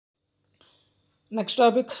Next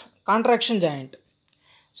topic contraction joint.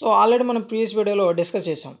 So already మనం previous వీడియోలో discuss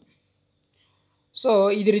చేసాం. సో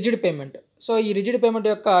ఇది రిజిడ్ పేమెంట్. సో ఈ రిజిడ్ పేమెంట్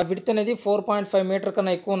యొక్క విడ్త్ అనేది 4.5 మీటర్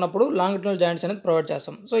కన్నా ఎక్కువ ఉన్నప్పుడు లాంగిట్యూడల్ జాయింట్స్ అనేది ప్రొవైడ్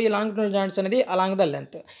చేస్తాం. సో ఈ లాంగిట్యూడల్ జాయింట్స్ అనేది అలాంగ్ ద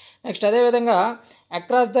లెంత్. నెక్స్ట్ అదేవిధంగా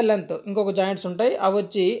అక్రాస్ ద లెంత్ ఇంకొక జాయింట్స్ ఉంటాయి, అవి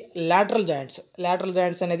వచ్చి లాటరల్ జాయింట్స్. లాటరల్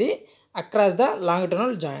జాయింట్స్ అనేది across the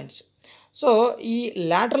longitudinal joints. So ఈ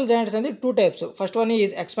లాటరల్ జాయింట్స్ అనేది 2 types. First one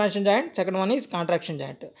is expansion joint, second one is contraction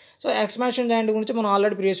joint. So expansion joint గురించి మనం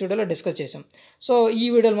ఆల్రెడీ ప్రీవియస్ వీడియోలో డిస్కస్ చేసాం. సో ఈ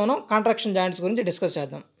వీడియోలో మనం కాంట్రాక్షన్ జాయింట్స్ గురించి డిస్కస్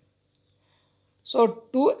చేద్దాం. సో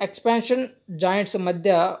 2 ఎక్స్పాన్షన్ జాయింట్స్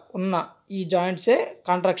మధ్య ఉన్న ఈ జాయింట్సే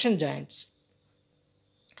contraction joints.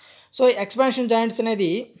 So expansion joints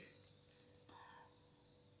అనేది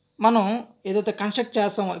మనం ఏదైతే కన్స్ట్రక్ట్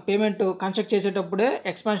చేస్తామో, పేమెంట్ కన్స్ట్రక్ట్ చేసేటప్పుడే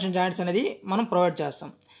ఎక్స్పాన్షన్ జాయింట్స్ అనేది మనం ప్రొవైడ్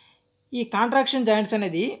చేస్తాం. ఈ కాంట్రాక్షన్ జాయింట్స్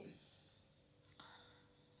అనేది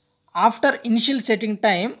after initial setting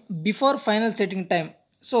time before final setting time.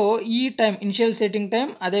 So ఈ టైం ఇనిషియల్ సెట్టింగ్ టైం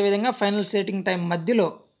అదేవిధంగా ఫైనల్ సెట్టింగ్ టైం మధ్యలో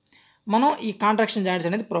మనం ఈ కాంట్రాక్షన్ జాయింట్స్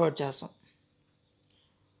అనేది ప్రొవైడ్ చేస్తాం.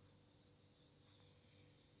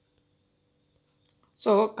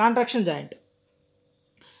 So contraction joint,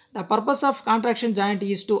 the purpose of contraction joint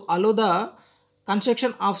is to allow the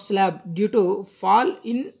construction of slab due to fall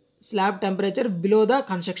in slab temperature below the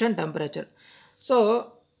construction temperature. So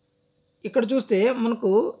ఇక్కడ చూస్తే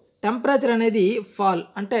మనకు temperature అనేది fall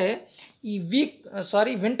అంటే ఈ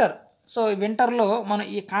winter. So వింటర్లో మన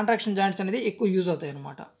ఈ కాంట్రాక్షన్ జాయింట్స్ అనేది ఎక్కువ యూజ్ అవుతాయి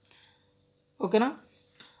అన్నమాట. ఓకేనా.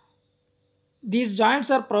 These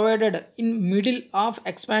joints are provided in middle of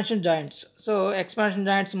expansion joints. So expansion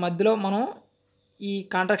joints మధ్యలో మనం ఈ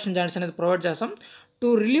కాంట్రాక్షన్ జాయింట్స్ అనేది ప్రొవైడ్ చేస్తాం to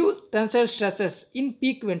relieve tensile stresses in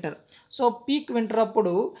peak winter. So peak winter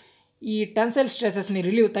అప్పుడు ఈ టెన్సైల్ స్ట్రెసెస్ని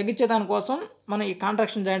తగ్గించే దానికోసం మనం ఈ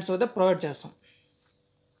కాంట్రాక్షన్ జాయింట్స్ అయితే ప్రొవైడ్ చేస్తాం.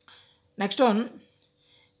 Next one,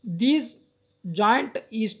 these joint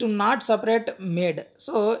is to not separate made.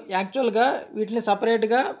 So యాక్చువల్గా వీటిని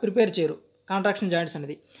సపరేట్గా ప్రిపేర్ చేయరు కాంట్రాక్షన్ జాయింట్స్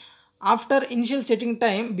అనేది. After initial setting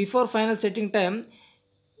time before final setting time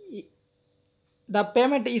the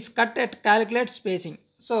payment is cut at calculate spacing.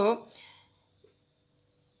 So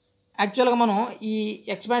యాక్చువల్గా మనం ఈ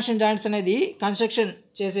ఎక్స్పాన్షన్ జాయింట్స్ అనేది construction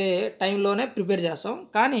చేసే టైంలోనే ప్రిపేర్ చేస్తాం,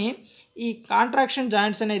 కానీ ఈ కాంట్రాక్షన్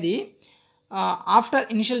జాయింట్స్ అనేది after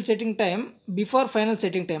initial setting time before final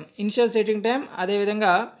setting time, initial setting time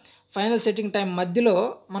అదేవిధంగా ఫైనల్ సెట్టింగ్ టైం మధ్యలో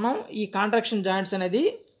మనం ఈ కాంట్రాక్షన్ జాయింట్స్ అనేది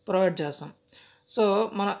ప్రొవైడ్ చేస్తాం. సో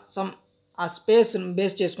మన ఆ స్పేస్ని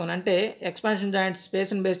బేస్ చేసుకొని, అంటే ఎక్స్పాన్షన్ జాయింట్స్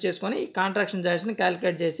స్పేస్ని బేస్ చేసుకొని ఈ కాంట్రాక్షన్ జాయింట్స్ని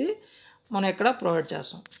క్యాలిక్యులేట్ చేసి మనం ఇక్కడ ప్రొవైడ్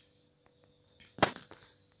చేస్తాం.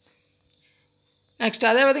 నెక్స్ట్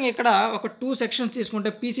అదేవిధంగా ఇక్కడ ఒక 2 సెక్షన్స్ తీసుకుంటే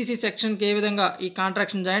పీసీసీ సెక్షన్కి ఏ విధంగా ఈ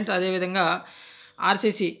కాంట్రాక్షన్ జాయింట్, అదేవిధంగా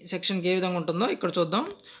ఆర్సీసీ సెక్షన్కి ఏ విధంగా ఉంటుందో ఇక్కడ చూద్దాం.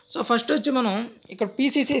 సో ఫస్ట్ వచ్చి మనం ఇక్కడ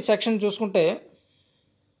పీసీసీ సెక్షన్ చూసుకుంటే,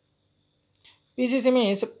 PCC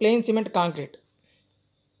means plain cement concrete.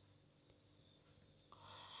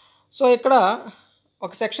 So ఇక్కడ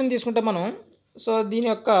ఒక సెక్షన్ తీసుకుంటే మనం, సో దీని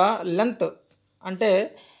యొక్క లెంత్ అంటే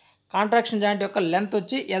కాంట్రాక్షన్ జాయింట్ యొక్క లెంత్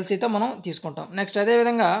వచ్చి ఎల్సీతో మనం తీసుకుంటాం. నెక్స్ట్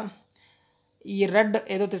అదేవిధంగా ఈ రెడ్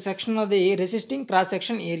ఏదైతే సెక్షన్ అది resisting cross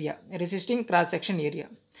section area.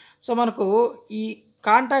 So మనకు ఈ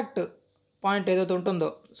కాంటాక్ట్ పాయింట్ ఏదైతే ఉంటుందో,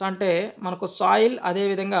 సో అంటే మనకు సాయిల్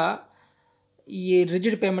అదేవిధంగా ఈ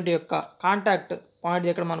రిజిడ్ పేమెంట్ యొక్క కాంటాక్ట్ పాయింట్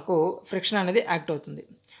దగ్గర మనకు ఫ్రిక్షన్ అనేది యాక్ట్ అవుతుంది.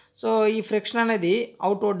 సో ఈ ఫ్రిక్షన్ అనేది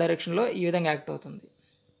అవుట్వర్డ్ డైరెక్షన్లో ఈ విధంగా యాక్ట్ అవుతుంది,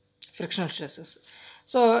 frictional stresses.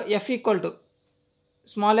 So F equal to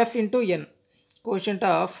small F into N, quotient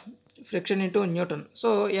of friction into Newton. So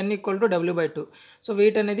N equal to W/2. So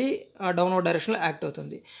wait అనేది డౌన్వర్డ్ డైరెక్షన్లో యాక్ట్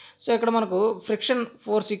అవుతుంది. సో ఇక్కడ మనకు friction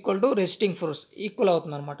force equal to resisting force equal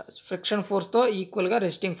అవుతుంది అనమాట. Friction ఫోర్స్తో ఈక్వల్గా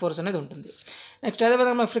resisting force అనేది ఉంటుంది. నెక్స్ట్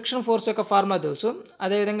అదేవిధంగా మనకు ఫ్రిక్షన్ ఫోర్స్ యొక్క ఫార్ములా తెలుసు,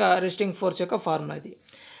 అదేవిధంగా రెసిస్టింగ్ ఫోర్స్ యొక్క ఫార్ములా ఇది.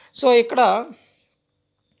 సో ఇక్కడ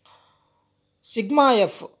సిగ్మా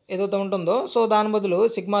ఎఫ్ ఏదైతే ఉంటుందో, సో దాని బదులు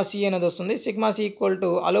సిగ్మా సి అనేది వస్తుంది. Sigma C equal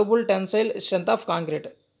to అలోబుల్ tensile strength of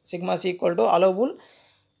concrete. Sigma C equal to అలోబుల్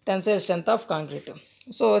tensile strength of concrete.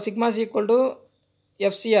 So sigma C equal to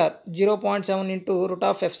FCR 0.7 into root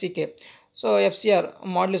of ఎఫ్సికే. So FCR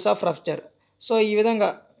modulus of rupture. So ఈ విధంగా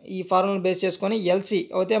ఈ ఫార్ములాను base చేసుకొని LC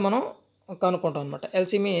అయితే మనం కనుక్కుంటాం అనమాట.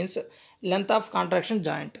 LC means length of contraction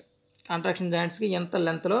joint. Contraction జాయింట్స్కి ఎంత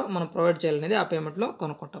లెంత్లో మనం ప్రొవైడ్ చేయాలనేది ఆ పేమెంట్లో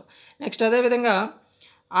కనుక్కుంటాం. నెక్స్ట్ అదేవిధంగా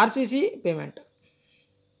RCC payment.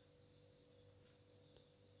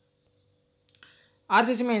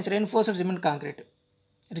 RCC means reinforced cement concrete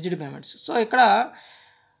rigid payments. So ఇక్కడ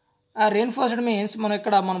రెయిన్ఫోర్స్డ్ మీన్స్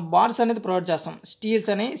మనం బార్స్ అనేది ప్రొవైడ్ చేస్తాం,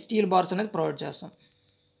 స్టీల్ బార్స్ అనేది ప్రొవైడ్ చేస్తాం.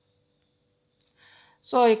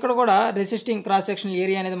 సో ఇక్కడ కూడా రెసిస్టింగ్ క్రాస్ సెక్షన్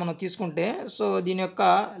ఏరియా అనేది మనం తీసుకుంటే, సో దీని యొక్క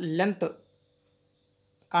లెంత్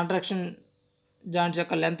కాంట్రాక్షన్ జాయింట్స్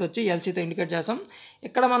యొక్క లెంత్ వచ్చి ఎల్సీతో ఇండికేట్ చేస్తాం.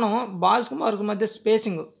 ఇక్కడ మనం బాల్స్కి మార్క్ మధ్య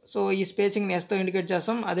స్పేసింగ్, సో ఈ స్పేసింగ్ని ఎస్తో ఇండికేట్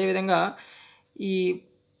చేస్తాం. అదేవిధంగా ఈ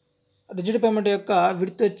రిజిడ్ పేమెంట్ యొక్క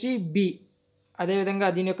విడ్త్ వచ్చి బి, అదేవిధంగా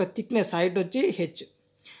దీని యొక్క థిక్నెస్ హైట్ వచ్చి హెచ్.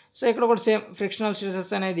 సో ఇక్కడ కూడా సేమ్ ఫ్రిక్షనల్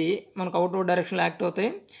స్ట్రెసెస్ అనేది మనకు అవుట్వర్డ్ డైరెక్షన్లో యాక్ట్ అవుతాయి.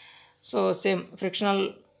 So same frictional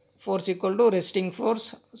force equal to resisting force.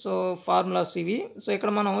 So formulas ఇవి. సో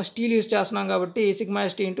ఇక్కడ మనం స్టీల్ యూజ్ చేస్తున్నాం కాబట్టి sigma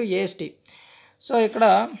ST into AST. So ఇక్కడ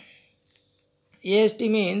AST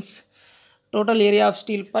means total area of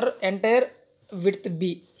steel per entire width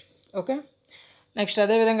B. Okay, next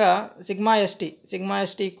అదేవిధంగా sigma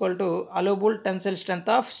ST equal to అలోబుల్ tensile strength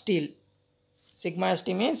of steel. Sigma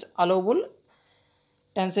ST means అలోబుల్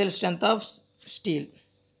tensile strength of steel.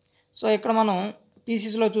 So ఇక్కడ మనం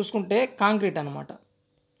పీసీస్లో చూసుకుంటే concrete అనమాట.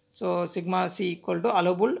 So sigma C equal to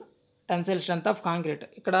అలోబుల్ tensile strength of concrete.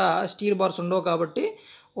 ఇక్కడ steel bars ఉండవు కాబట్టి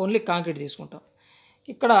only concrete తీసుకుంటాం.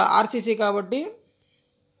 ఇక్కడ ఆర్సీసీ కాబట్టి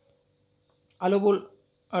అలోబుల్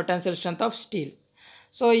tensile strength of steel.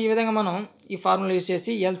 So ఈ విధంగా మనం ఈ ఫార్ములా యూజ్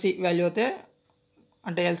చేసి ఎల్సీ వాల్యూ అయితే,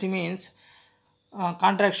 అంటే ఎల్సీ మీన్స్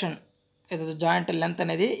కాంట్రాక్షన్ ఏదైతే జాయింట్ లెంత్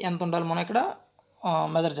అనేది ఎంత ఉండాలో మనం ఇక్కడ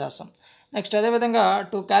మెజర్ చేస్తాం. నెక్స్ట్ అదేవిధంగా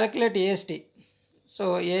to calculate AST. So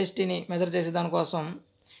ఏఎస్టీని measure చేసే దానికోసం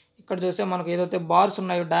ఇక్కడ చూస్తే మనకు ఏదైతే బార్స్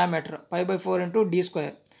ఉన్నాయో డయామీటర్ π/4 × d².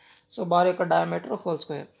 సో బార్ యొక్క డయామీటర్ హోల్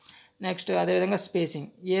స్క్వేర్. నెక్స్ట్ అదేవిధంగా స్పేసింగ్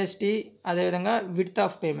ఏఎస్టీ, అదేవిధంగా విడ్త్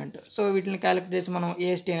ఆఫ్ పేమెంట్. సో వీటిని క్యాలిక్యులేట్ చేసి మనం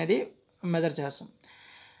ఏఎస్టీ అనేది మెజర్ చేస్తాం.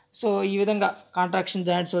 సో ఈ విధంగా కాంట్రాక్షన్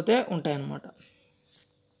జాయింట్స్ అయితే ఉంటాయన్నమాట.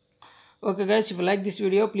 Okay guys, if you like this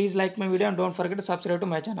video, please like my video and don't forget to subscribe to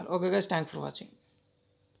my channel. Okay guys, thanks for watching.